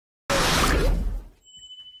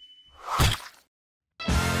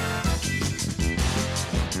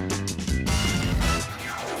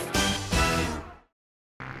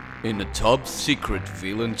In a top secret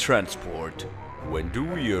villain transport. When do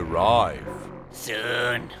we arrive?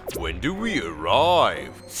 Soon. When do we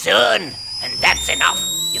arrive? Soon! And that's enough!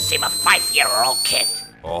 You seem a 5-year-old kid.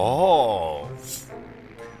 Oh.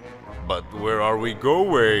 But where are we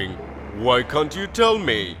going? Why can't you tell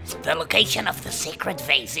me? The location of the secret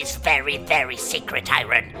vase is very, very secret,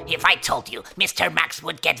 Iron. If I told you, Mr. Max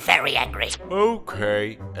would get very angry.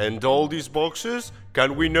 Okay. And all these boxes?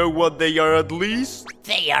 Can we know what they are at least?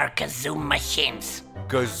 They are Kazoom Machines.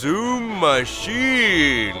 Kazoom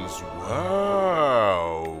Machines!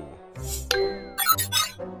 Wow!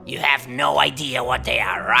 You have no idea what they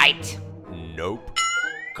are, right? Nope.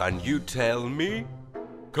 Can you tell me?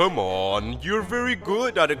 Come on, you're very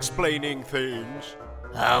good at explaining things.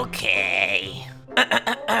 Okay.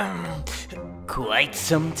 Quite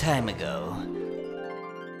some time ago.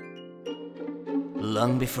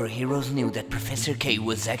 Long before heroes knew that Professor K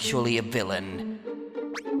was actually a villain.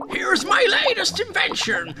 Here's my latest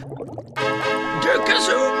invention! The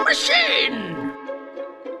Kazoom Machine!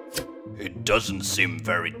 It doesn't seem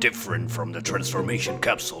very different from the transformation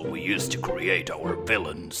capsule we used to create our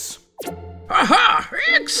villains. Aha!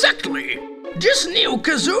 Exactly! This new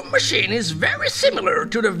Kazoom Machine is very similar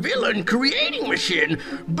to the villain creating machine,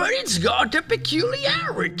 but it's got a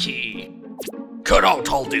peculiarity. Cut out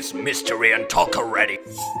all this mystery and talk already.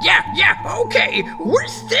 Yeah, okay.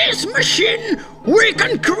 With this machine, we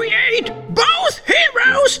can create both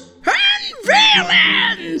heroes and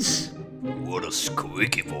villains! What a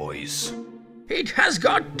squeaky voice. It has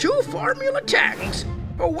got 2 formula tanks,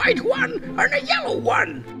 a white one and a yellow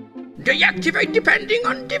one. They activate depending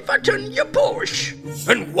on the button you push.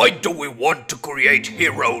 And why do we want to create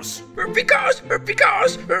heroes? Because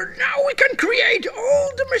now we can create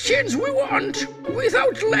all the machines we want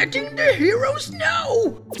without letting the heroes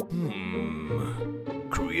know.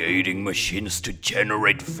 Creating machines to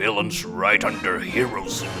generate villains right under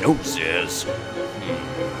heroes' noses.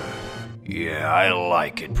 Yeah, I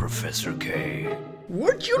like it, Professor K.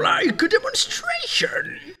 Would you like a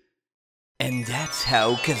demonstration? And that's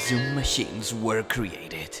how Kazoom Machines were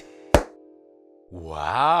created.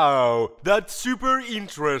 Wow, that's super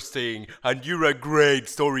interesting. And you're a great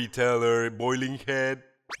storyteller, Boiling Head.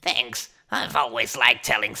 Thanks. I've always liked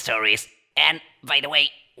telling stories. And, by the way,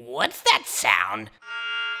 what's that sound?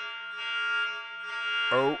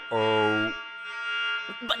 Oh.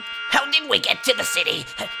 But how did we get to the city?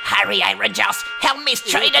 Hurry, Iron Jaws, help me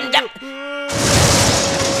straighten the...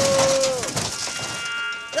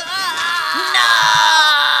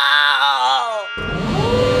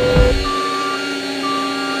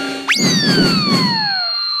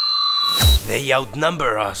 They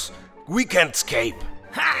outnumber us. We can't escape.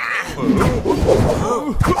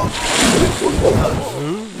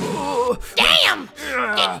 Damn!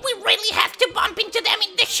 Did we really have to bump into them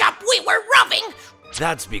in the shop we were robbing?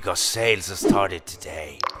 That's because sales started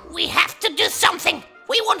today. We have to do something.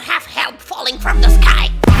 We won't have help falling from the sky.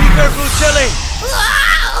 Be careful, Jelly!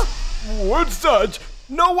 Whoa! What's that?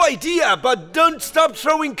 No idea, but don't stop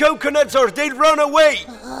throwing coconuts or they'll run away.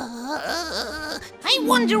 I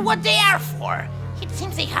wonder what they are for. It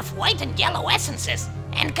seems they have white and yellow essences.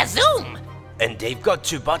 And Kazoom! And they've got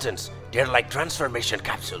 2 buttons. They're like transformation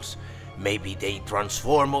capsules. Maybe they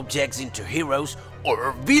transform objects into heroes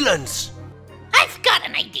or villains. I've got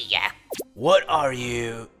an idea. What are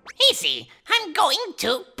you? Easy. I'm going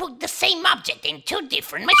to put the same object in 2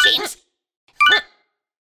 different machines.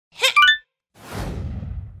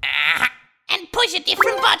 And push a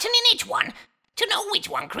different button in each one to know which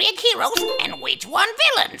one creates heroes and which one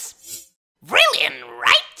villains. Brilliant,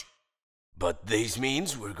 right? But this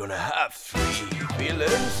means we're gonna have 3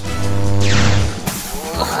 villains?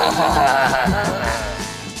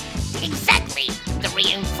 Exactly. The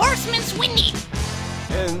reinforcements we need.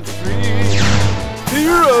 And 3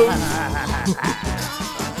 heroes.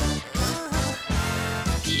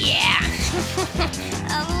 Yeah.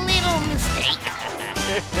 A little mistake.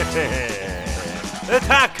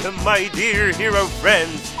 Attack, my dear hero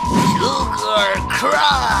friends. Sugar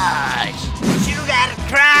Crush! Sugar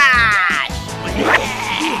Crush!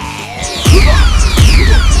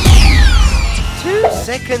 2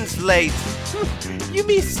 seconds late. You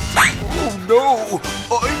missed. Oh no!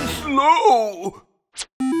 I'm slow!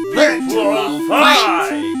 Virtual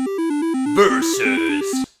Fight! Versus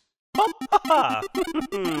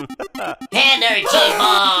Energy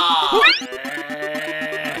Ball!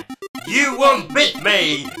 You won't beat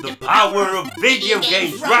me! The power of video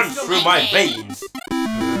games runs through my veins!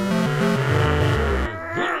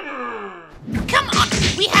 Come on!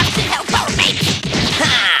 We have to help our mates!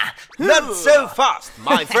 Ha! Not so fast,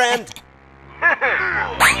 my friend!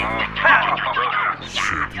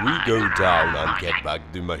 Should we go down and get back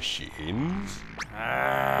the machines?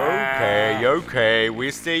 Okay,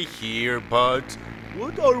 we stay here, but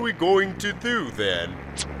what are we going to do then?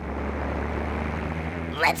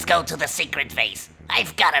 Let's go to the secret phase.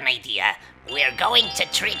 I've got an idea. We're going to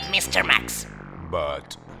trick Mr. Max.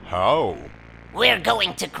 But how? We're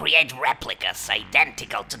going to create replicas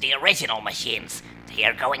identical to the original machines. They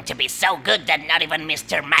are going to be so good that not even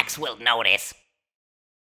Mr. Max will notice.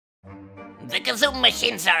 The Kazoom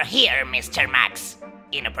machines are here, Mr. Max.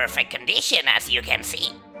 In a perfect condition, as you can see.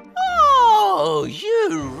 Oh,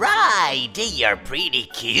 you're right. They are pretty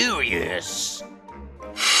curious.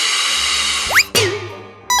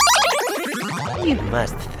 You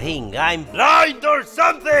must think I'm blind or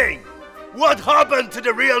something! What happened to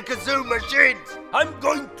the real Kazoom machines? I'm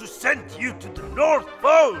going to send you to the North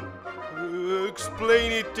Pole!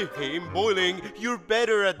 Explain it to him, Boiling. You're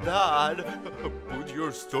better at that. Put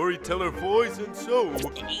your storyteller voice and so.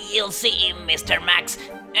 You'll see, Mr. Max.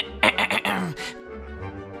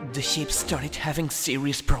 The ship started having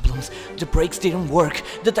serious problems. The brakes didn't work.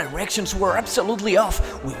 The directions were absolutely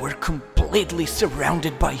off. We were completely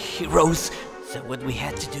surrounded by heroes. So what we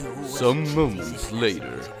had to do was... Some moments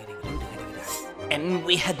later. And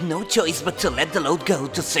we had no choice but to let the load go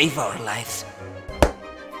to save our lives.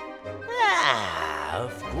 Ah,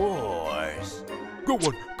 of course.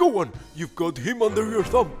 Go on. You've got him under your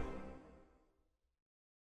thumb.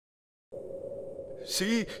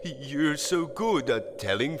 See, you're so good at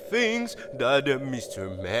telling things that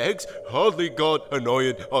Mr. Max hardly got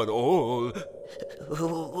annoyed at all.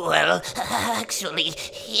 Well, actually,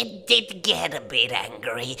 he did get a bit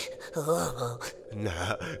angry.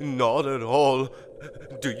 Nah, not at all.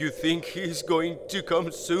 Do you think he's going to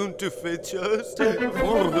come soon to fetch us?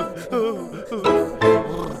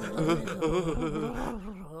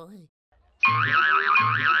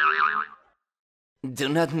 Do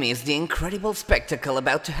not miss the incredible spectacle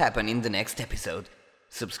about to happen in the next episode.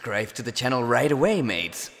 Subscribe to the channel right away,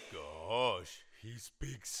 mates. Gosh, he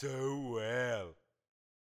speaks so well.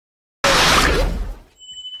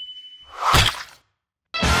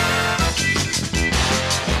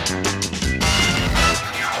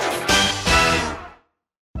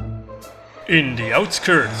 In the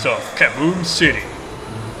outskirts of Kaboom City.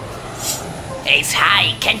 Ace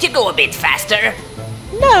High, can't you go a bit faster?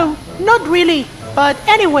 No, not really. But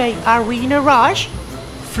anyway, are we in a rush?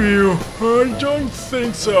 Phew, I don't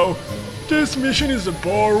think so. This mission is a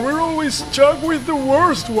bore. We're always stuck with the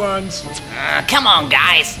worst ones. Come on,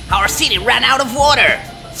 guys. Our city ran out of water.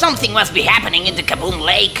 Something must be happening in the Kaboom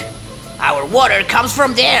Lake. Our water comes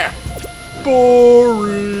from there.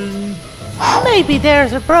 Boring. Maybe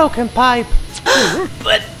there's a broken pipe.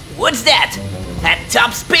 But what's that? At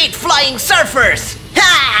top speed flying surfers!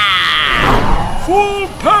 Ha! Full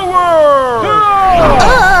power!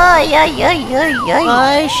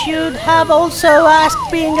 I should have also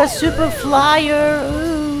asked being a super flyer.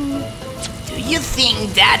 Do you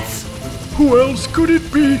think that's... Who else could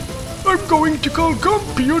it be? I'm going to call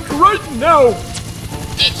Compute right now.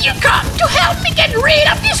 Did you come to help me get rid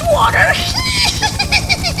of this water?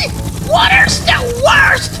 Water's the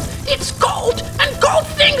worst! It's cold, and cold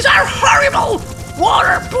things are horrible!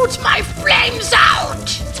 Water puts my flames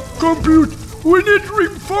out! Compute, we need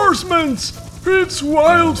reinforcements! It's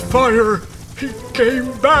WildFyre! He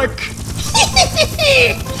came back!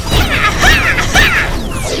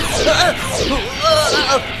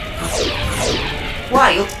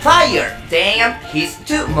 WildFyre! Damn, he's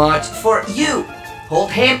too much for you!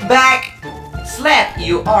 Hold him back! Slap,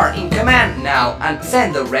 you are in command now, and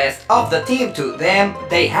send the rest of the team to them.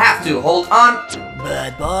 They have to hold on.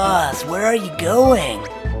 But boss, where are you going?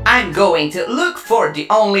 I'm going to look for the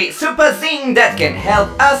only SuperZing that can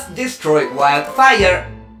help us destroy WildFyre.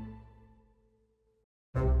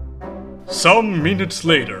 Some minutes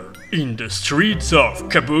later, in the streets of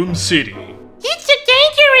Kaboom City. It's a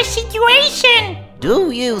dangerous situation.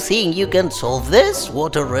 Do you think you can solve this,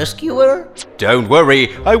 water rescuer? Don't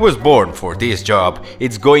worry, I was born for this job.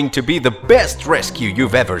 It's going to be the best rescue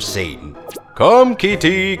you've ever seen. Come,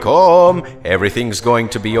 Kitty, come. Everything's going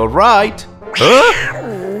to be alright. Huh?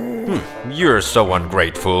 You're so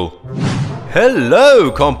ungrateful.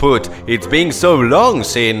 Hello, Comput. It's been so long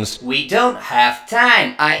since... We don't have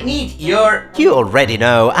time. I need your... You already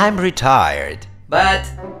know I'm retired. But...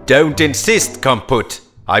 Don't insist, Comput.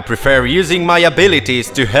 I prefer using my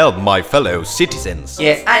abilities to help my fellow citizens.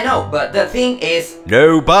 Yes, I know, but the thing is...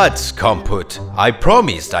 No buts, Comput. I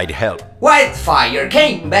promised I'd help. WildFyre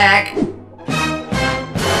came back!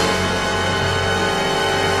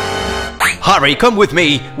 Hurry, come with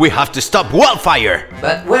me. We have to stop WildFyre.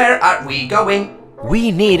 But where are we going?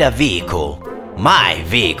 We need a vehicle. My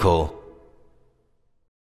vehicle.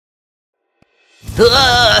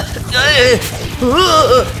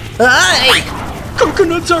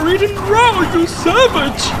 Coconuts are eating raw, you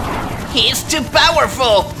savage! He's too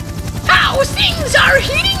powerful! How things are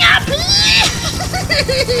heating up!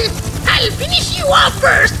 I'll finish you off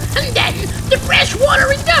first, and then the fresh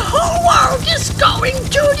water in the whole world is going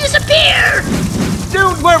to disappear!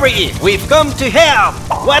 Don't worry, we've come to help!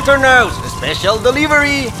 Waternose, special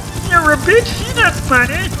delivery! You're a bit heated,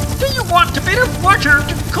 buddy. Do you want a bit of water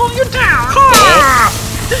to cool you down?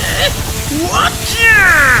 What?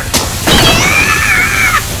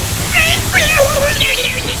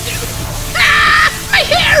 My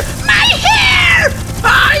hair! My hair!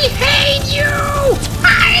 I hate you!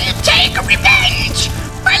 I'll take revenge!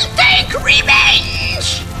 I'll take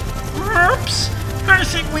revenge! Oops. I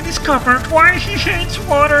think we discovered why he hates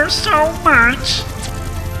water so much.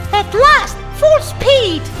 At last, full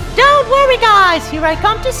speed! Don't worry, guys. Here I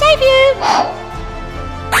come to save you.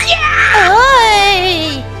 Yeah!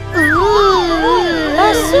 Oi! Ooh.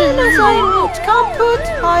 As soon as I reach Comput,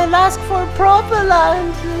 I'll ask for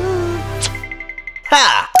propelled.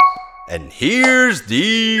 Ha! And here's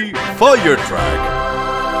the fire truck.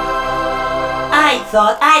 I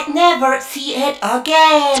thought I'd never see it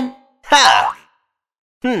again. Ha!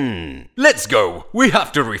 Let's go. We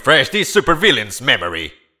have to refresh this supervillain's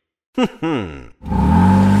memory.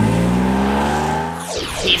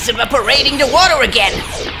 He's evaporating the water again!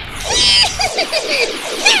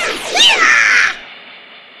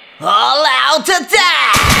 All out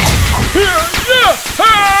attack!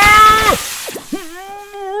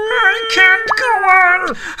 I can't go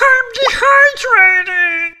on. I'm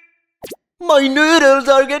dehydrating. My noodles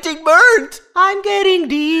are getting burnt! I'm getting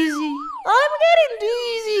dizzy.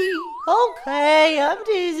 Okay, I'm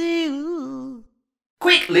dizzy. Ooh.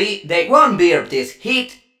 Quickly, they won't bear this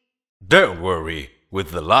heat. Don't worry.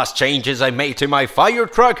 With the last changes I made to my fire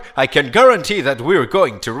truck, I can guarantee that we're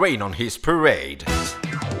going to rain on his parade.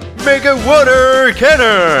 Mega water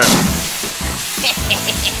cannon!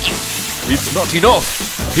 It's not enough.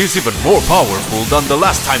 He's even more powerful than the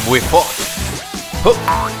last time we fought.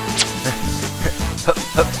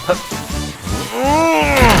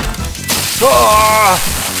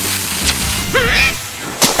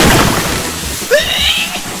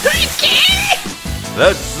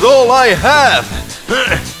 That's all I have.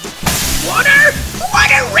 Water!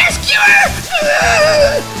 Water rescuer!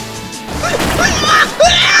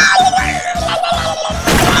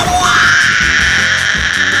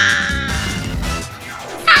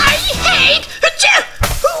 I hate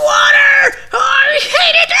water! I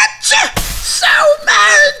hate it so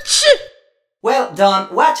much! Well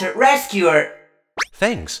done, water rescuer.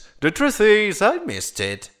 Thanks. The truth is, I missed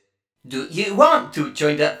it. Do you want to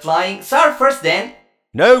join the flying surfers then?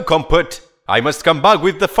 No, Comput. I must come back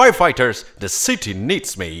with the firefighters. The city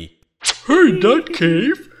needs me. Hey, that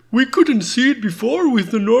cave? We couldn't see it before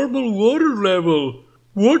with the normal water level.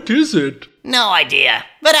 What is it? No idea,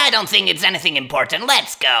 but I don't think it's anything important.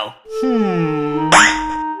 Let's go.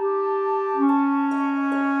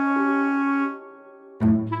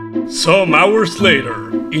 Some hours later,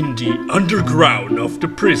 in the underground of the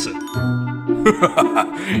prison.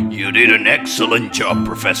 You did an excellent job,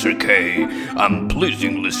 Professor K. I'm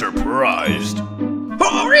pleasingly surprised.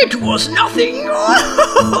 Oh, it was nothing.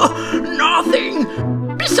 Nothing.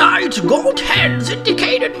 Besides, gold heads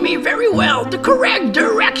indicated me very well the correct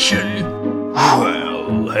direction.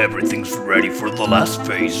 Well, everything's ready for the last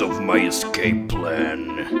phase of my escape plan.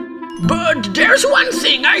 But there's one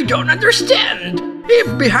thing I don't understand.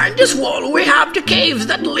 If behind this wall we have the caves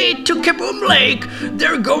that lead to Kaboom Lake,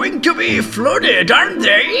 they're going to be flooded, aren't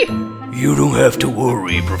they? You don't have to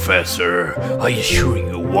worry, Professor. I assure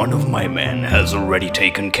you, one of my men has already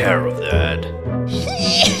taken care of that.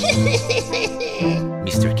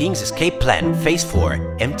 Mr. King's escape plan, Phase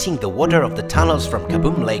 4, emptying the water of the tunnels from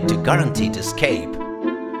Kaboom Lake to guaranteed escape.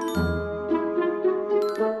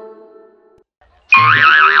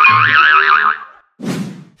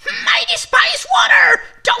 I despise water,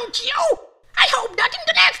 don't you? I hope that in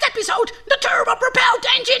the next episode, the turbo-propelled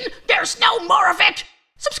engine, there's no more of it.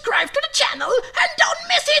 Subscribe to the channel and don't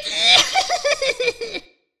miss it.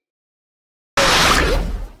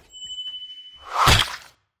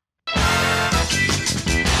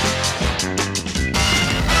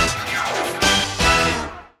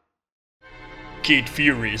 Kid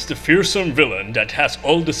Fury is the fearsome villain that has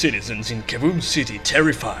all the citizens in Kaboom City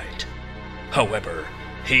terrified. However,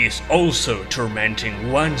 he is also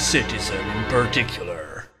tormenting one citizen in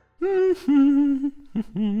particular.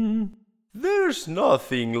 There's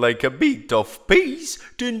nothing like a bit of peace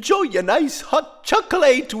to enjoy a nice hot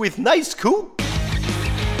chocolate with nice cool.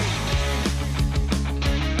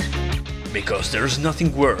 Because there's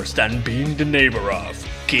nothing worse than being the neighbor of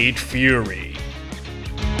Kid Fury.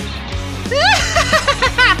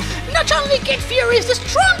 Not only Kid Fury is the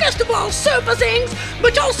strongest of all SuperZings,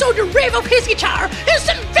 but also the riff of his guitar is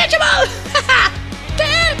invincible!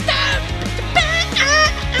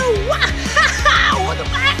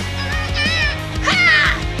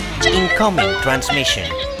 Incoming transmission.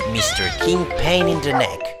 Mr. King pain in the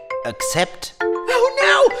neck. Accept. Oh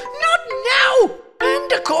no! Not now! End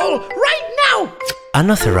the call right now!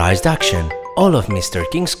 Unauthorized action. All of Mr.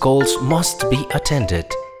 King's calls must be attended.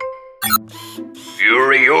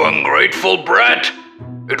 Fury, you ungrateful brat!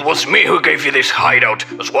 It was me who gave you this hideout,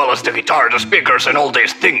 as well as the guitar, the speakers, and all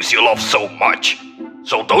these things you love so much.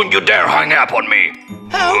 So don't you dare hang up on me!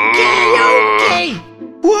 Okay.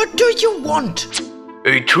 What do you want?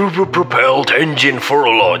 A turbo-propelled engine for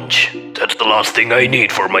a launch. That's the last thing I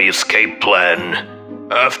need for my escape plan.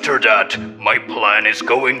 After that, my plan is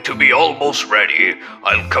going to be almost ready.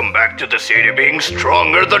 I'll come back to the city being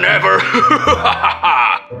stronger than ever.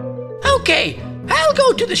 Okay, I'll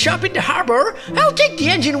go to the shop in the harbor, I'll take the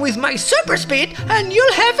engine with my super speed, and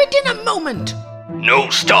you'll have it in a moment. No,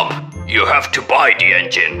 stop! You have to buy the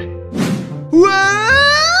engine. What?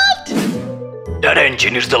 That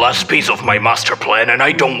engine is the last piece of my master plan, and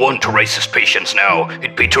I don't want to raise suspicions now.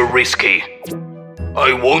 It'd be too risky.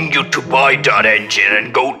 I want you to buy that engine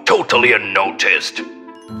and go totally unnoticed.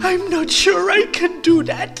 I'm not sure I can do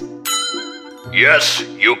that. Yes,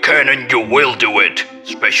 you can and you will do it.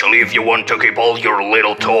 Especially if you want to keep all your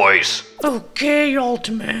little toys. Okay, old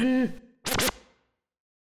man.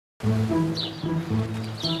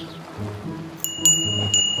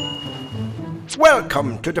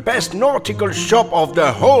 Welcome to the best nautical shop of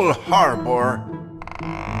the whole harbor.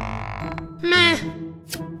 Meh.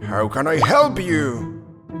 How can I help you?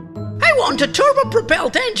 I want a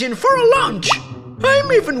turbo-propelled engine for a launch.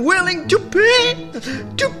 I'm even willing to pay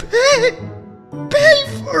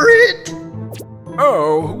for it.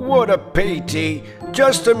 Oh, what a pity.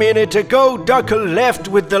 Just a minute ago, Duckle left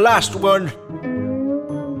with the last one.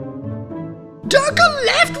 Duckle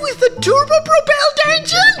left with the turbo-propelled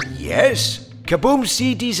engine? Yes. Kaboom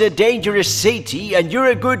City's a dangerous city and you're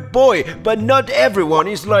a good boy, but not everyone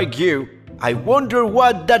is like you. I wonder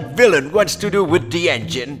what that villain wants to do with the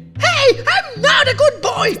engine. Hey, I'm not a good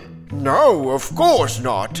boy! No, of course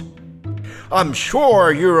not. I'm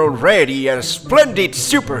sure you're already a splendid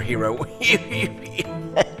superhero.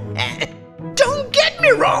 Don't get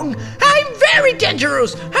me wrong, I'm very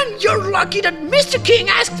dangerous, and you're lucky that Mr. King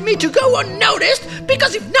asked me to go unnoticed,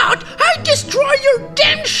 because if not, I'd destroy your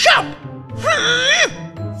damn shop!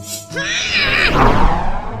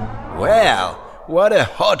 Well, what a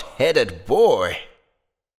hot-headed boy.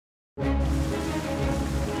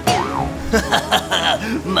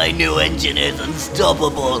 My new engine is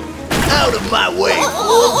unstoppable. Out of my way,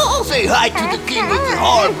 fool! Say hi to the king of the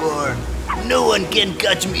harbor. No one can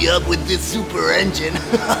catch me up with this super engine.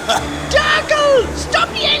 Duckle! Stop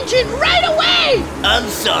the engine right away! I'm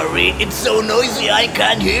sorry, it's so noisy I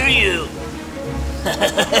can't hear you.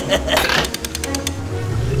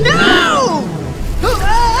 No!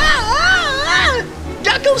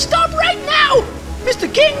 Duckle, stop right now! Mr.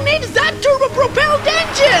 King needs that turbo-propelled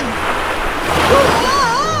engine!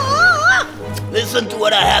 Listen to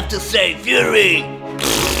what I have to say, Fury!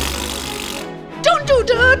 Don't do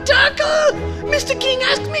that, Duckle! Mr. King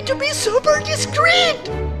asked me to be super discreet!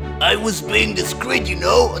 I was being discreet, you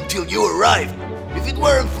know, until you arrived. If it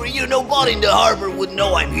weren't for you, nobody in the harbor would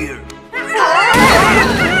know I'm here.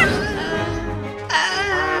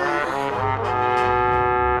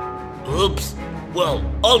 Oops. Well,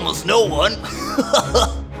 almost no one.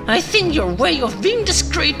 I think your way of being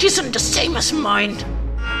discreet isn't the same as mine.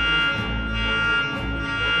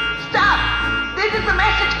 Stop! This is a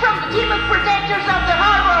message from the team of protectors of the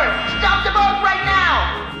harbor! Stop the boat right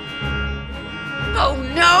now! Oh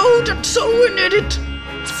no, that's all we needed!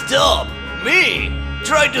 Stop! Me?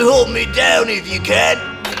 Try to hold me down if you can.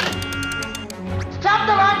 Stop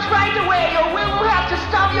the launch right away or we will have to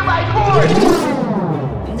stop you by force!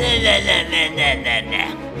 Nah.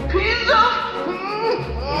 Piece of...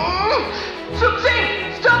 SuperZing!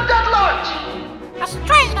 Stop that launch!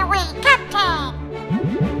 Straight away, Captain!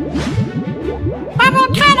 Bubble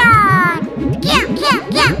cannon!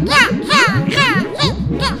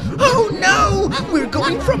 Oh no! We're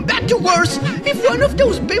going from bad to worse! If one of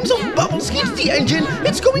those beams of bubbles hits the engine,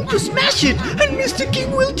 it's going to smash it, and Mr.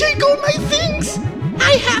 King will take all my things!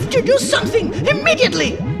 I have to do something,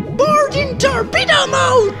 immediately! board in torpedo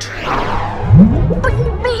mode!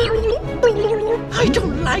 I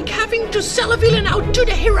don't like having to sell a villain out to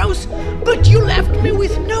the heroes, but you left me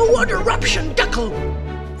with no other option, Duckle.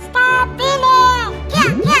 Stop villain!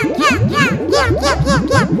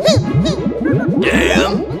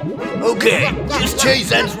 Damn. Okay, just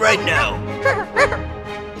chase hands right now.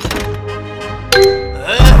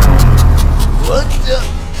 What the?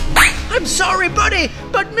 I'm sorry, buddy,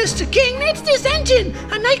 but Mr. King needs this engine,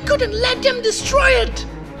 and I couldn't let them destroy it.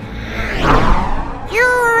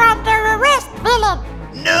 You're under arrest, villain!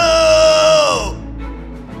 No!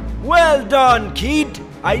 Well done, kid.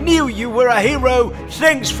 I knew you were a hero.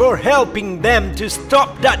 Thanks for helping them to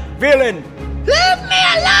stop that villain. Leave me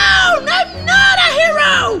alone! I'm not a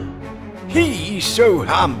hero! He is so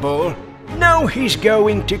humble. Now he's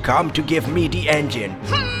going to come to give me the engine.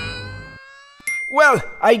 Well,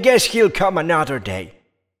 I guess he'll come another day.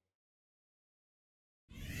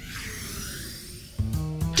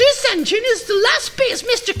 This engine is the last piece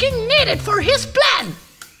Mr. King needed for his plan.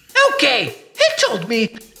 Okay, he told me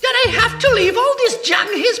that I have to leave all this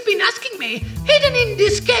junk he's been asking me hidden in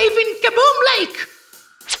this cave in Kaboom Lake.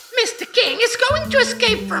 Mr. King is going to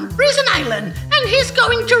escape from Prison Island, and he's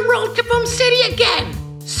going to rule Kaboom City again.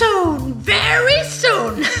 Soon, very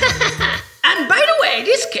soon. And by the way,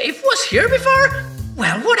 this cave was here before?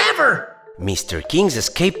 Well, whatever. Mr. King's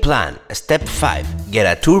escape plan. Step 5. Get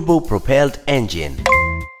a turbo-propelled engine.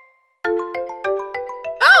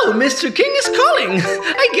 Oh, Mr. King is calling.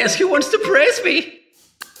 I guess he wants to praise me.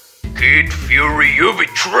 Kid Fury, you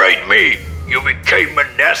betrayed me! You became a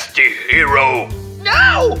nasty hero!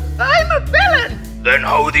 No! I'm a villain! Then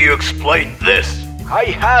how do you explain this? I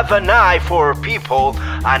have an eye for people,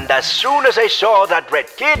 and as soon as I saw that red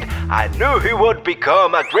kid, I knew he would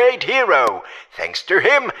become a great hero. Thanks to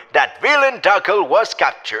him, that villain Duckle was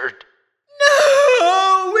captured.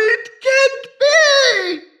 No, it can't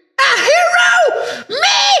be! A hero?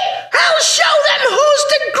 Me? I'll show them who's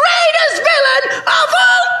the greatest villain of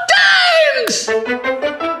all times!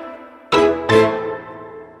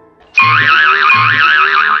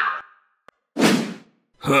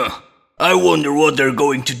 Huh. I wonder what they're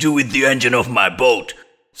going to do with the engine of my boat.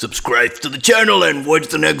 Subscribe to the channel and watch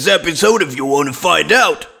the next episode if you want to find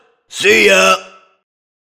out. See ya!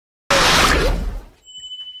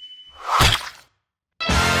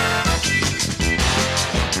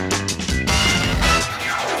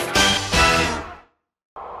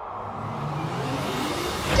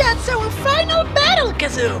 That's our final battle,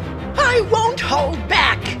 Kazoom! I won't hold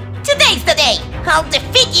back! Today's the day! I'll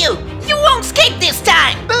defeat you! You won't escape this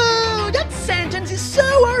time! Boo! That sentence is so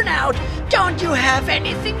worn out! Don't you have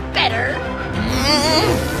anything better?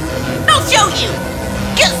 I'll show you!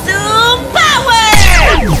 Kazoom power!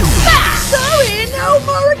 Sorry, no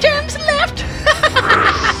more attempts left!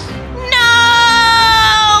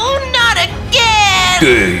 No! Not again!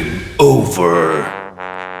 Game over.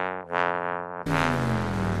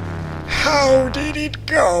 How did it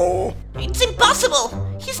go? It's impossible!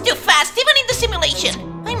 He's too fast, even in the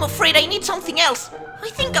simulation! I'm afraid I need something else. I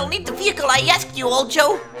think I'll need the vehicle I asked you, old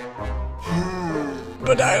Joe.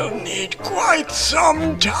 But I'll need quite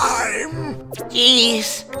some time.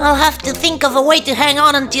 Jeez, I'll have to think of a way to hang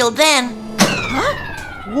on until then.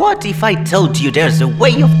 What if I told you there's a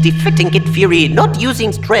way of defeating Kid Fury not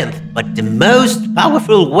using strength, but the most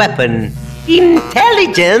powerful weapon?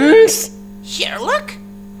 Intelligence! Sherlock?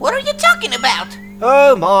 What are you talking about?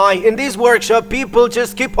 Oh my, in this workshop people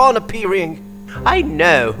just keep on appearing. I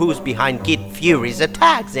know who's behind Kid Fury's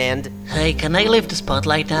attacks and... Hey, can I leave the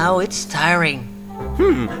spotlight now? It's tiring.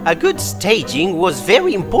 A good staging was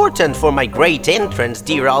very important for my great entrance,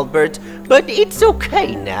 dear Albert. But it's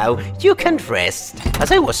okay now, you can rest. As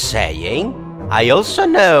I was saying, I also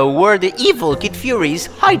know where the evil Kid Fury is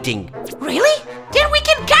hiding. Really? Then we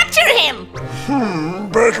can capture him!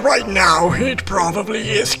 But right now he'd probably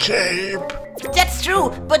escape. That's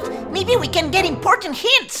true, but maybe we can get important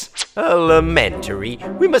hints. Elementary.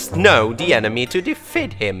 We must know the enemy to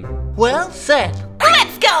defeat him. Well said.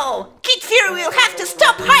 Let's go! Kid Fury will have to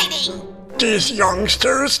stop hiding! These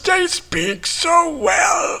youngsters, they speak so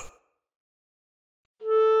well.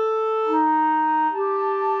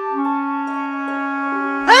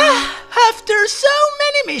 After so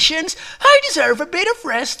many missions, I deserve a bit of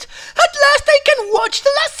rest. At last I can watch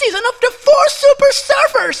the last season of the 4 Super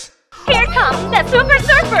Surfers! Here comes the Super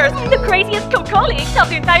Surfers, the craziest co-colleagues of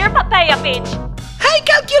the entire Papaya Beach. I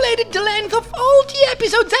calculated the length of all the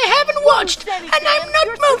episodes I haven't watched, and I'm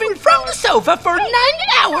not moving from the sofa for 9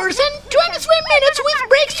 hours and 23 minutes with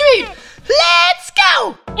breaks to eat. Let's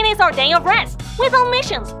go! It is our day of rest, with all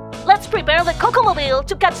missions. let's prepare the Cocomobile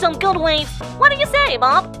to catch some good waves. What do you say,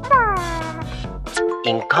 Bob?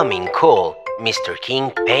 Incoming call. Mr.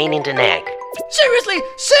 King, pain in the neck. Seriously!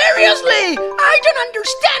 I don't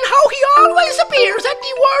understand how he always appears at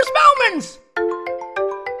the worst moments!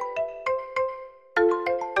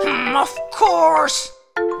 Of course!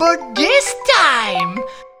 But this time...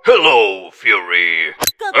 Hello, Fury.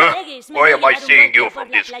 Why am I seeing you from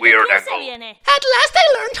this weird angle? At last I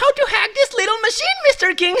learned how to hack this little machine,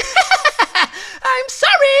 Mr. King! I'm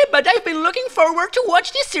sorry, but I've been looking forward to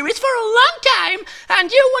watch this series for a long time,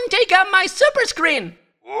 and you won't take up my super screen!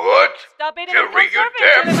 What? Stop it, Fury, you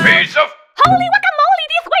damn piece of... Holy guacamole,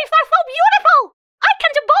 these waves are so beautiful! I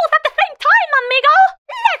can do both at the same time, amigo!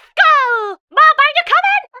 Let's go! Bob, are you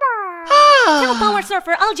coming? Tell Power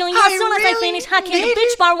Surfer I'll join you as soon as I finish hacking the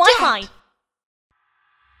beach bar Wi-Fi.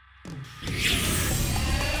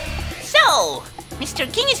 So,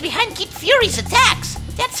 Mr. King is behind Kid Fury's attacks.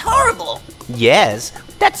 That's horrible. Yes,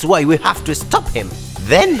 that's why we have to stop him.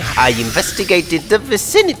 Then I investigated the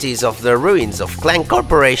vicinities of the ruins of Clan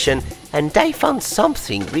Corporation and I found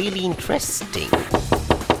something really interesting.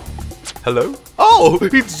 Hello? Oh,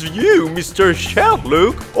 it's you, Mr.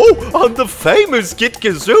 Sherlock. Oh, I'm the famous Kid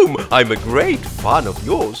Kazoom. I'm a great fan of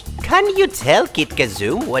yours. Can you tell Kid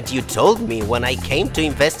Kazoom what you told me when I came to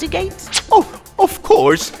investigate? Oh, of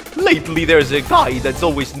course. Lately there's a guy that's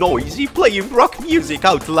always noisy, playing rock music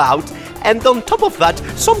out loud. And on top of that,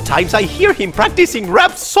 sometimes I hear him practicing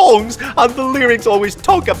rap songs and the lyrics always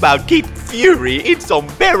talk about Kid Fury. It's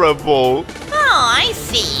unbearable. Oh, I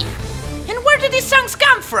see. And where do these songs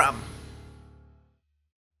come from?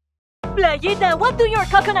 Playita, what do your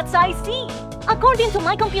coconuts eyes see? According to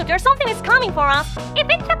my computer, something is coming for us. If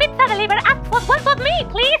it's a pizza delivered, ask for one for me,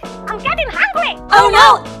 please. I'm getting hungry. Oh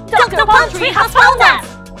no! Dr. Palmtree has found us!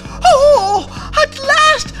 Oh, at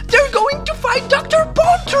last! They're going to fight Dr.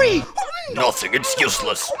 Palmtree! Nothing, it's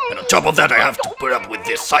useless. And on top of that, I have to put up with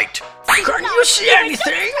this sight. Can you see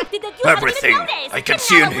anything? Everything. I can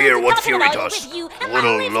see and hear what Fury does.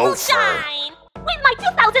 Little loafer. With my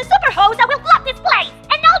 2,000 super hose, I will flood this place,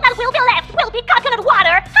 and all that will be left will be coconut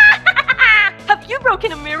water. Have you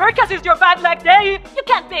broken a mirror because it's your bad luck day? You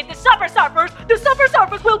can't beat the Super Surfers. The Super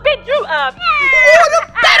Surfers will beat you up. What a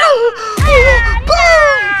battle!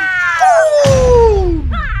 Boom!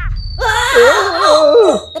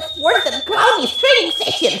 Boom! That's worse than Clowny's training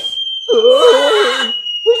sessions.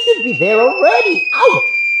 We should be there already. Ouch!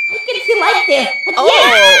 I can see light there.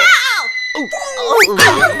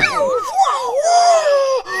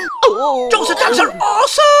 Those attacks are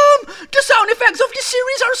awesome! The sound effects of this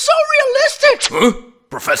series are so realistic! Huh?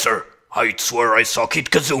 Professor, I'd swear I saw Kid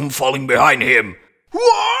Kazoom falling behind him.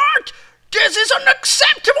 What? This is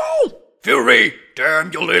unacceptable! Fury,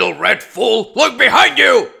 damn you little red fool! Look behind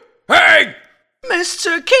you! Hey!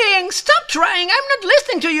 Mr. King, stop trying! I'm not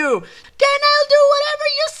listening to you! Then I'll do whatever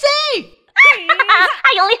you say!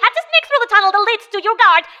 I only had to sneak through the tunnel that leads to your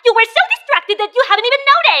guard. You were so distracted that you haven't even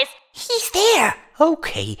noticed. He's there.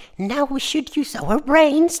 Okay, now we should use our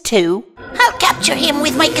brains too. I'll capture him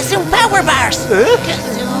with my Kazoom power bars.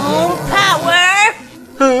 Kazoom power!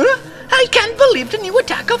 Huh? I can't believe the new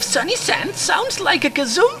attack of Sunny Sand sounds like a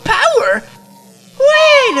Kazoom power.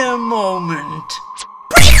 Wait a moment.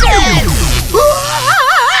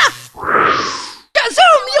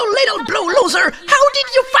 Kazoom, you little blue loser! How did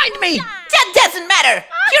you find me? That doesn't matter!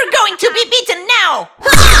 You're going to be beaten now!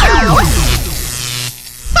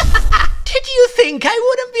 Did you think I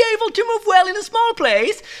wouldn't be able to move well in a small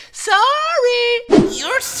place? Sorry!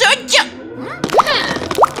 You're so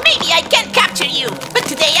Maybe I can't capture you, but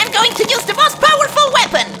today I'm going to use the most powerful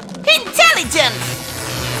weapon! Intelligence!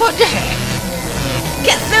 What the heck?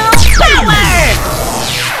 Kazoom power!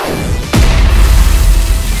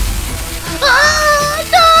 Oh,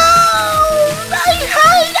 no! My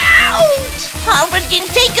hideout! Albert King,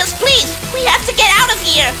 take us, please! We have to get out of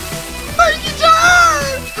here! My guitar!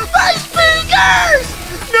 My speakers!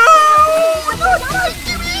 No! Not my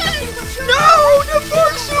TV! No! The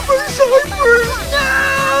 4 Super Surfers! No!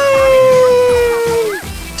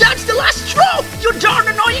 That's the last straw, you darn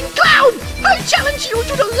annoying clown! I challenge you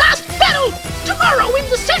to the last battle! Tomorrow in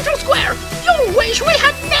the Central Square! You'll wish we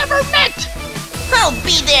had never met! I'll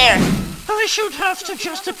be there! I should have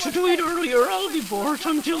suggested to do it earlier. I'll be bored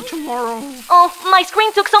until tomorrow. Oh, my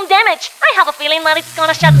screen took some damage. I have a feeling that it's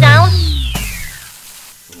gonna shut down.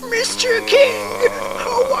 Mr. King,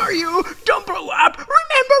 how are you? Don't blow up.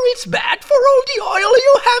 Remember, it's bad for all the oil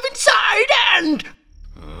you have inside and...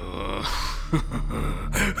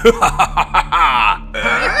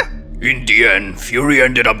 Huh? In the end, Fury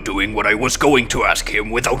ended up doing what I was going to ask him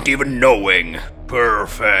without even knowing.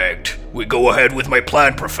 Perfect. we go ahead with my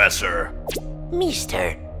plan, Professor.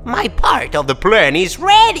 Mister, my part of the plan is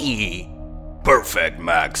ready. Perfect,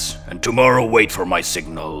 Max. And tomorrow wait for my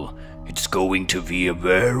signal. It's going to be a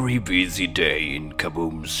very busy day in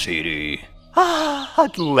Kaboom City.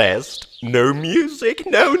 At last. No music,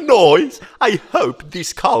 no noise. I hope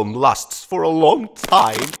this calm lasts for a long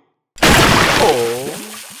time. Oh.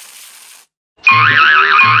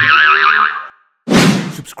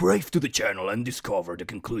 Subscribe to the channel and discover the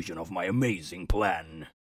conclusion of my amazing plan.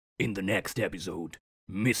 In the next episode,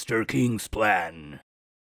 Mr. King's plan.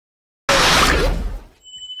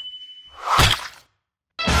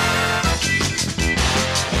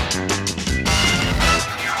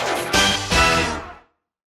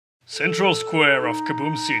 Central Square of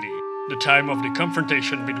Kaboom City. The time of the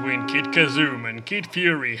confrontation between Kid Kazoom and Kid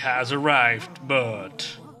Fury has arrived,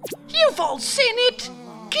 but... You've all seen it!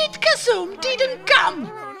 Kid Kazoom didn't come!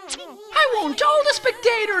 I want all the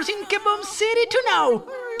spectators in Kaboom City to know!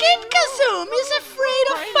 Kid Kazoom is afraid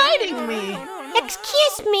of fighting me!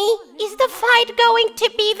 Excuse me, is the fight going to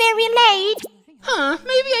be very late? Huh,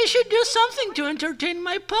 maybe I should do something to entertain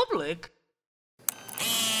my public.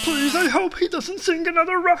 Please, I hope he doesn't sing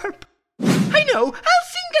another rap. I know, I'll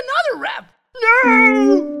sing another rap!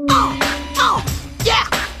 No! Oh, yeah!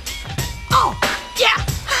 Oh, yeah!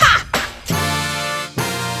 Ha!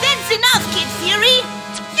 That's enough, Kid Fury!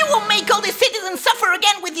 You won't make all the citizens suffer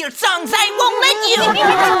again with your songs! I won't let you!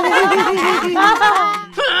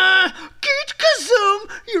 Kid Kazoom,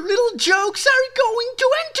 your little jokes are going to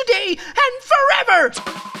end today and forever!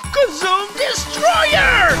 Kazoom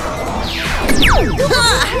Destroyer! Your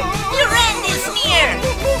end is near!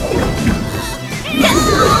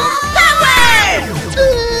 Kazoom Power!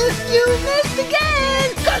 You missed again!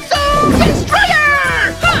 Kazoom Destroyer!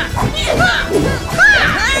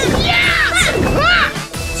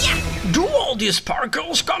 Do all these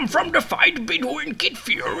sparkles come from the fight between Kid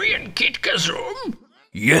Fury and Kid Kazoom?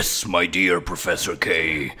 Yes, my dear Professor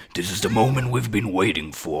K. This is the moment we've been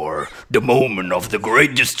waiting for. The moment of the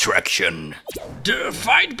great distraction. The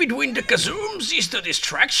fight between the Kazooms is the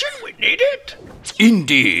distraction we needed?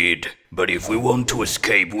 Indeed. But if we want to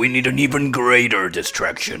escape, we need an even greater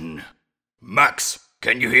distraction. Max,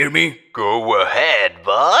 can you hear me? Go ahead,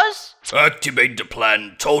 boss. Activate the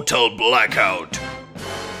plan Total Blackout.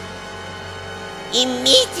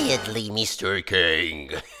 Immediately, Mr.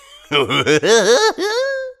 King.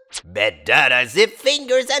 Bedada, Zip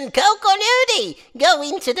Fingers, and Coconutti go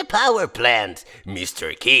into the power plant.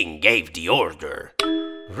 Mr. King gave the order.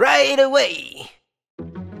 Right away.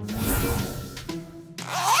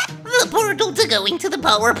 The portal to go into the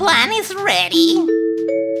power plant is ready.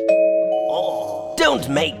 Oh, don't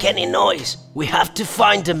make any noise. We have to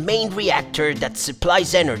find the main reactor that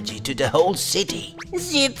supplies energy to the whole city.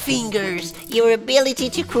 Zip Fingers, your ability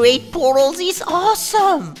to create portals is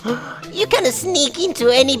awesome. You can sneak into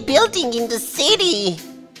any building in the city.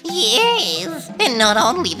 Yes, and not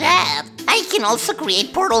only that, I can also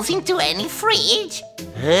create portals into any fridge.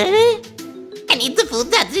 Huh? And eat the food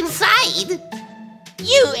that's inside.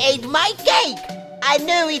 You ate my cake! I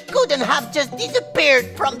knew it couldn't have just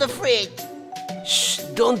disappeared from the fridge. Shh,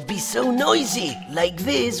 don't be so noisy. Like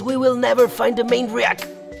this, we will never find the main reactor.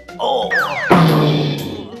 Oh.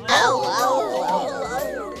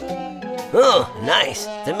 Oh, nice.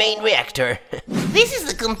 The main reactor. This is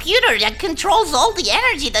the computer that controls all the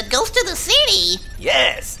energy that goes to the city.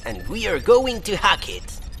 Yes, and we are going to hack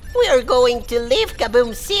it. We are going to leave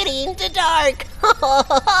Kaboom City in the dark.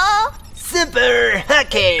 Super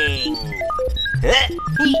hacking!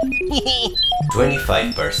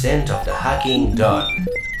 25% of the hacking done.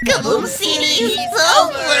 Kaboom City is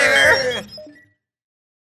over!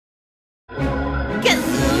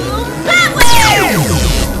 Kazoom Power!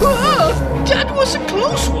 Whoa, that was a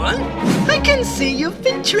close one! I can see you've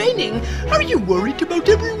been training. Are you worried about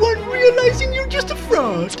everyone realizing you're just a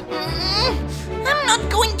fraud? I'm not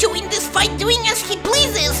going to win this fight doing as he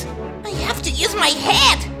pleases. I have to use my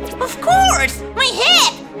head. Of course, my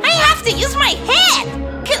head. I have to use my head.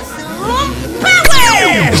 Kazoom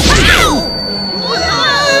Power!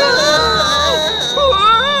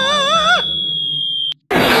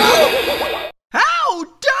 Ow,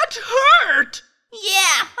 that hurt!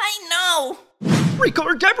 Yeah, I know.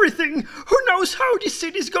 Record everything. Who knows how this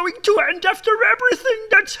city's going to end after everything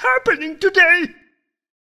that's happening today?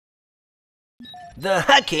 The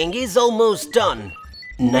hacking is almost done.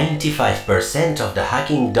 95% of the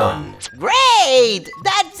hacking done. Great!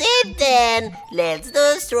 That's it then! Let's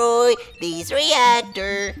destroy this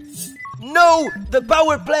reactor. No! The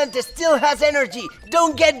power plant still has energy!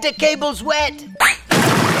 Don't get the cables wet!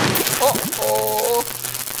 Uh-oh.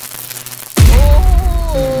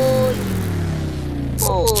 Oh,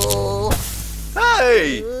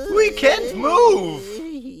 Hey, we can't move.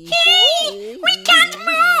 Hey! We can't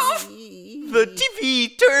move! The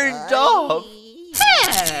TV turned off.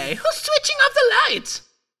 Hey, who's switching off the lights?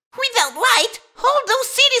 Without light, all those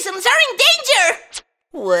citizens are in danger!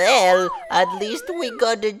 Well, at least we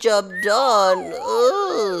got the job done.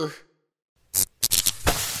 Ugh.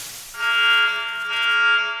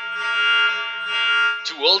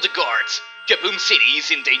 To all the guards, Kaboom City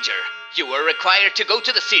is in danger. You are required to go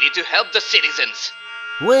to the city to help the citizens.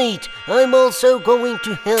 Wait, I'm also going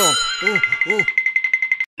to help.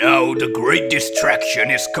 Now the great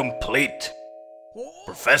distraction is complete.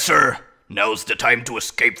 Professor, now's the time to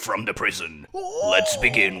escape from the prison. Let's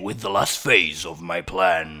begin with the last phase of my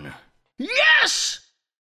plan. Yes!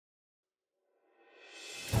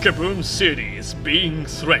 Kaboom City is being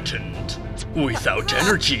threatened. Without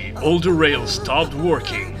energy, all the rails stopped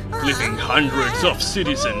working, leaving hundreds of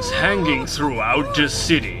citizens hanging throughout the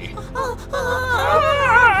city.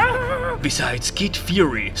 Besides, Kid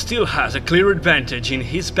Fury still has a clear advantage in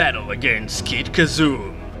his battle against Kid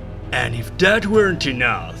Kazoom. And if that weren't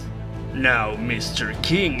enough, now Mr.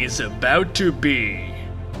 King is about to be...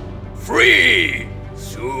 free!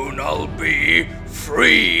 Soon I'll be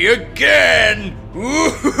free again!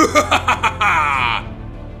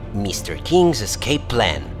 Mr. King's escape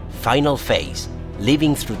plan. Final phase.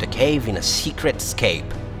 Living through the cave in a secret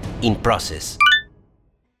escape. In process.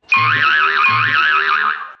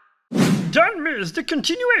 Don't miss the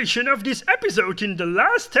continuation of this episode in the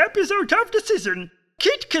last episode of the season.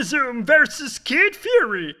 Kid Kazoom vs Kid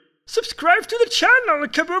Fury. Subscribe to the channel,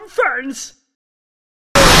 Kaboom fans!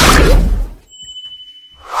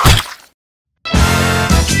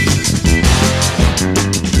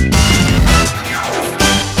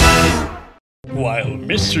 While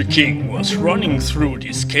Mr. King was running through the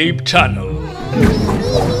escape tunnel,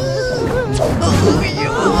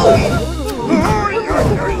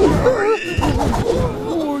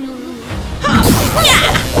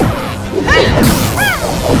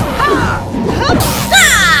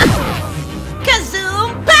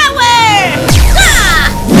 Kazoom power!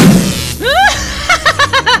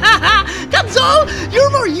 Kazoom, you're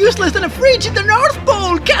more useless than a fridge in the North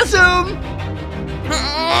Pole, Kazoom!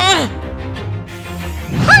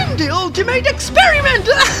 I'm the ultimate experiment!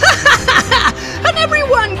 And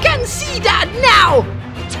everyone can see that now!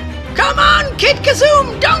 Come on, Kid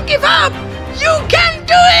Kazoom, don't give up! You can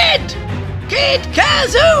do it! Kid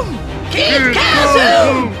Kazoom! Kid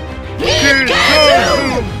Kazoom! Kid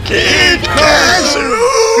Kazoom! Kid Kazoom!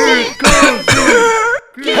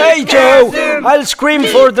 Hey Joe, I'll scream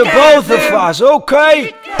for the both of us,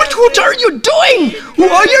 okay? But what are you doing?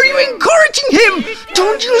 Why are you encouraging him?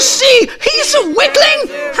 Don't you see he's a weakling?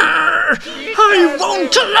 I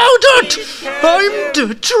won't allow that! I'm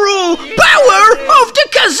the true power of the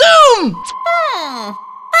Kazoom!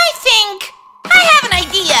 I think I have an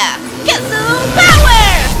idea! Kazoom power!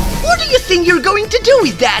 What do you think you're going to do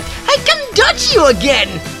with that? I can dodge you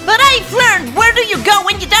again! But I've learned where do you go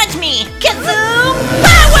when you dodge me! Kazoom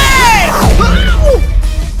power!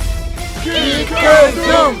 Kid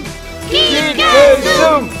Kazoom! Kid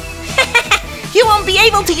Kazoom! You won't be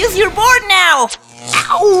able to use your board now!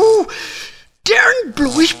 Ow! Darn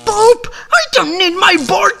bluish bulb! I don't need my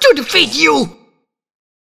board to defeat you!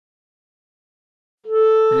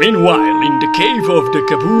 meanwhile in the cave of the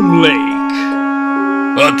Kaboom Lake.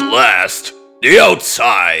 At last, the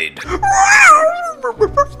outside!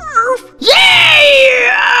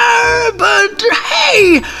 Yeah! But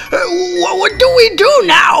hey! What do we do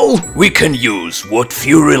now? We can use what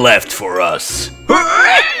Fury left for us.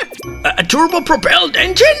 A turbo-propelled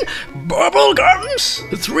engine? Bubble gums?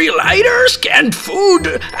 3 lighters? Canned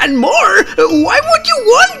food? And more? Why would you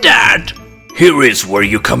want that? Here is where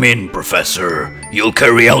you come in, Professor. You'll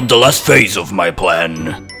carry out the last phase of my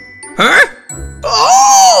plan. Huh?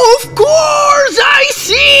 Oh, of course! I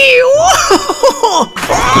see!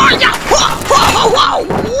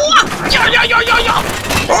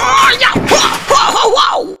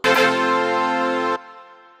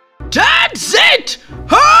 That's it!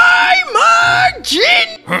 I'm a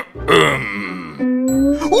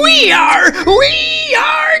We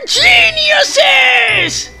are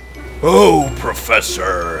geniuses! Oh,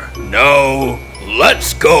 Professor. Now,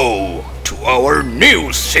 let's go to our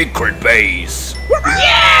new secret base.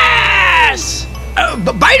 Yes!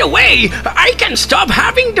 By the way, I can stop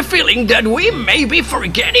having the feeling that we may be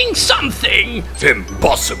forgetting something.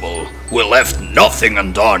 Impossible. We left nothing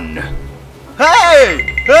undone.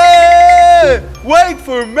 Hey! Hey! Wait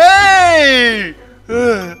for me!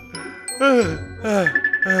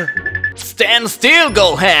 Stand still,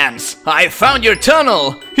 Gold Hands! I found your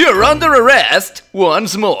tunnel! You're under arrest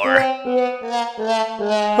once more!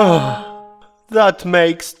 That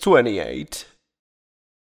makes 28.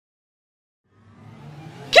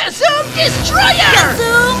 Kazoom Destroyer!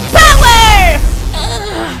 Kazoom Power!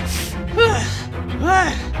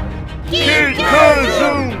 Kid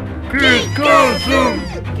Kazoom! Kid Kazoom!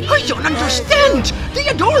 I don't understand! They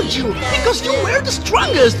adored you because you were the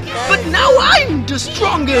strongest, but now I'm the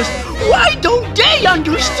strongest! Why don't they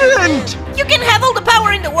understand? You can have all the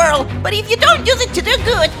power in the world, but if you don't use it to do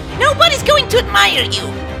good, nobody's going to admire you.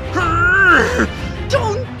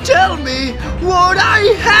 Don't tell me what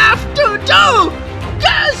I have to do!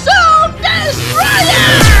 Kazoom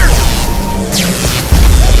Destroyer!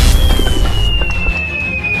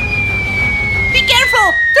 Be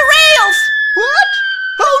careful! The rails! What?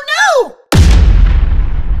 Oh no!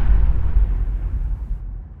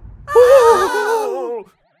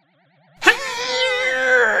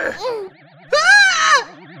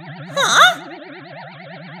 Huh?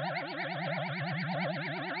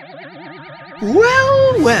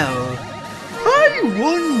 Well, I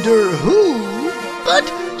wonder who, but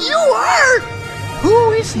you are!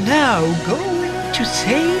 Who is now going to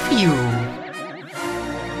save you?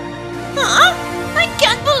 Huh? I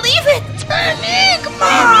can't believe it!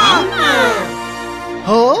 Enigma!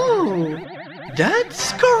 Oh,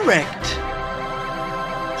 that's correct.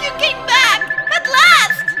 You came back! At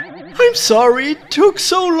last! I'm sorry it took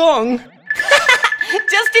so long.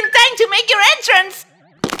 Just in time to make your entrance!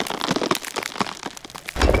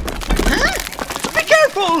 Be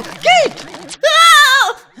careful! Gate!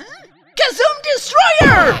 Oh! Kazoom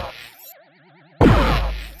Destroyer!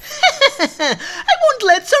 I won't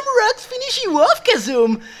let some rocks finish you off,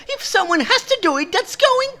 Kazoom. If someone has to do it, that's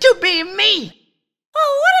going to be me.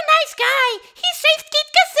 Oh, what a nice guy! He saved Kid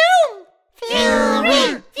Kazoom!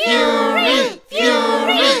 Fury! Fury!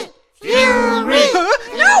 Fury! Fury!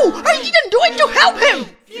 No! I didn't do it to help him!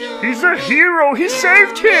 He's a hero! He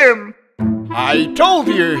saved him! I told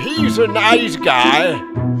you he's a nice guy.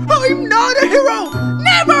 I'm not a hero!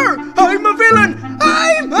 Never! I'm a villain!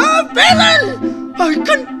 I'm a villain! I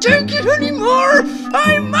can't take it anymore!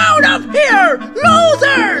 I'm out of here!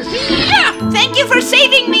 Losers! Yeah! Thank you for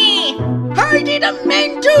saving me! I didn't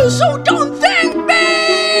mean to, so don't thank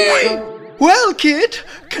me! Well, kid,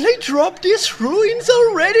 can I drop these ruins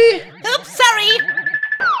already? Oops, sorry!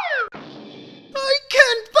 I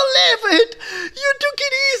can't believe it! You took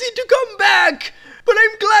it easy to come back! But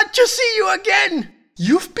I'm glad to see you again!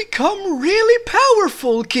 You've become really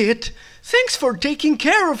powerful, kid. Thanks for taking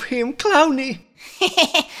care of him, Clowny.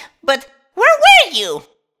 But where were you?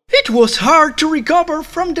 It was hard to recover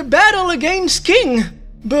from the battle against King.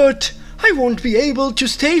 But I won't be able to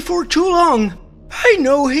stay for too long. I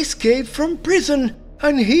know he escaped from prison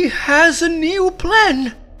and he has a new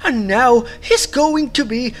plan. And now he's going to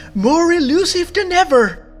be more elusive than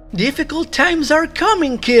ever. Difficult times are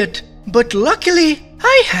coming, kid. But luckily,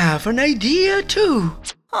 I have an idea too.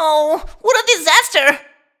 Oh, what a disaster!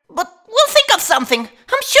 But we'll think of something.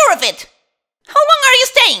 I'm sure of it. How long are you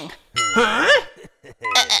staying? Huh?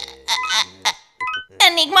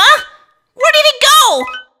 Enigma? Where did he go?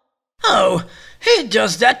 Oh, he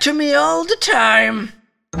does that to me all the time.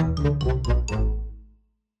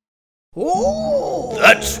 Oh,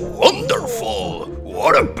 that's wonderful!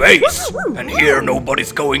 What a base! And here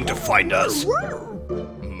nobody's going to find us.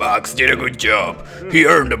 Max did a good job. He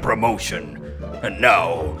earned a promotion. And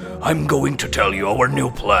now, I'm going to tell you our new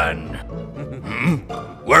plan.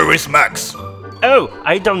 Where is Max? Oh,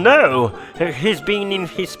 I don't know. He's been in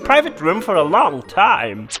his private room for a long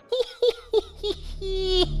time.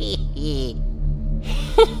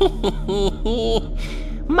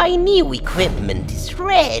 My new equipment is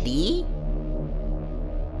ready.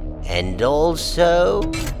 And also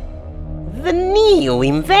the new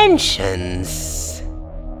inventions.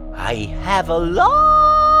 I have a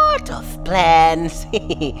lot of plans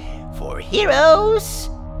for heroes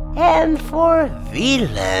and for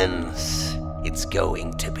villains. It's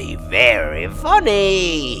going to be very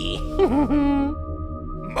funny.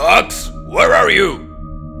 Max, where are you?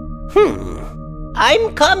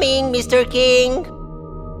 I'm coming, Mr. King.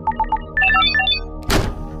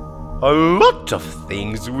 A lot of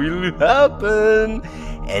things will happen,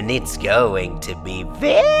 and it's going to be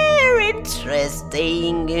very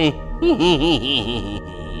interesting.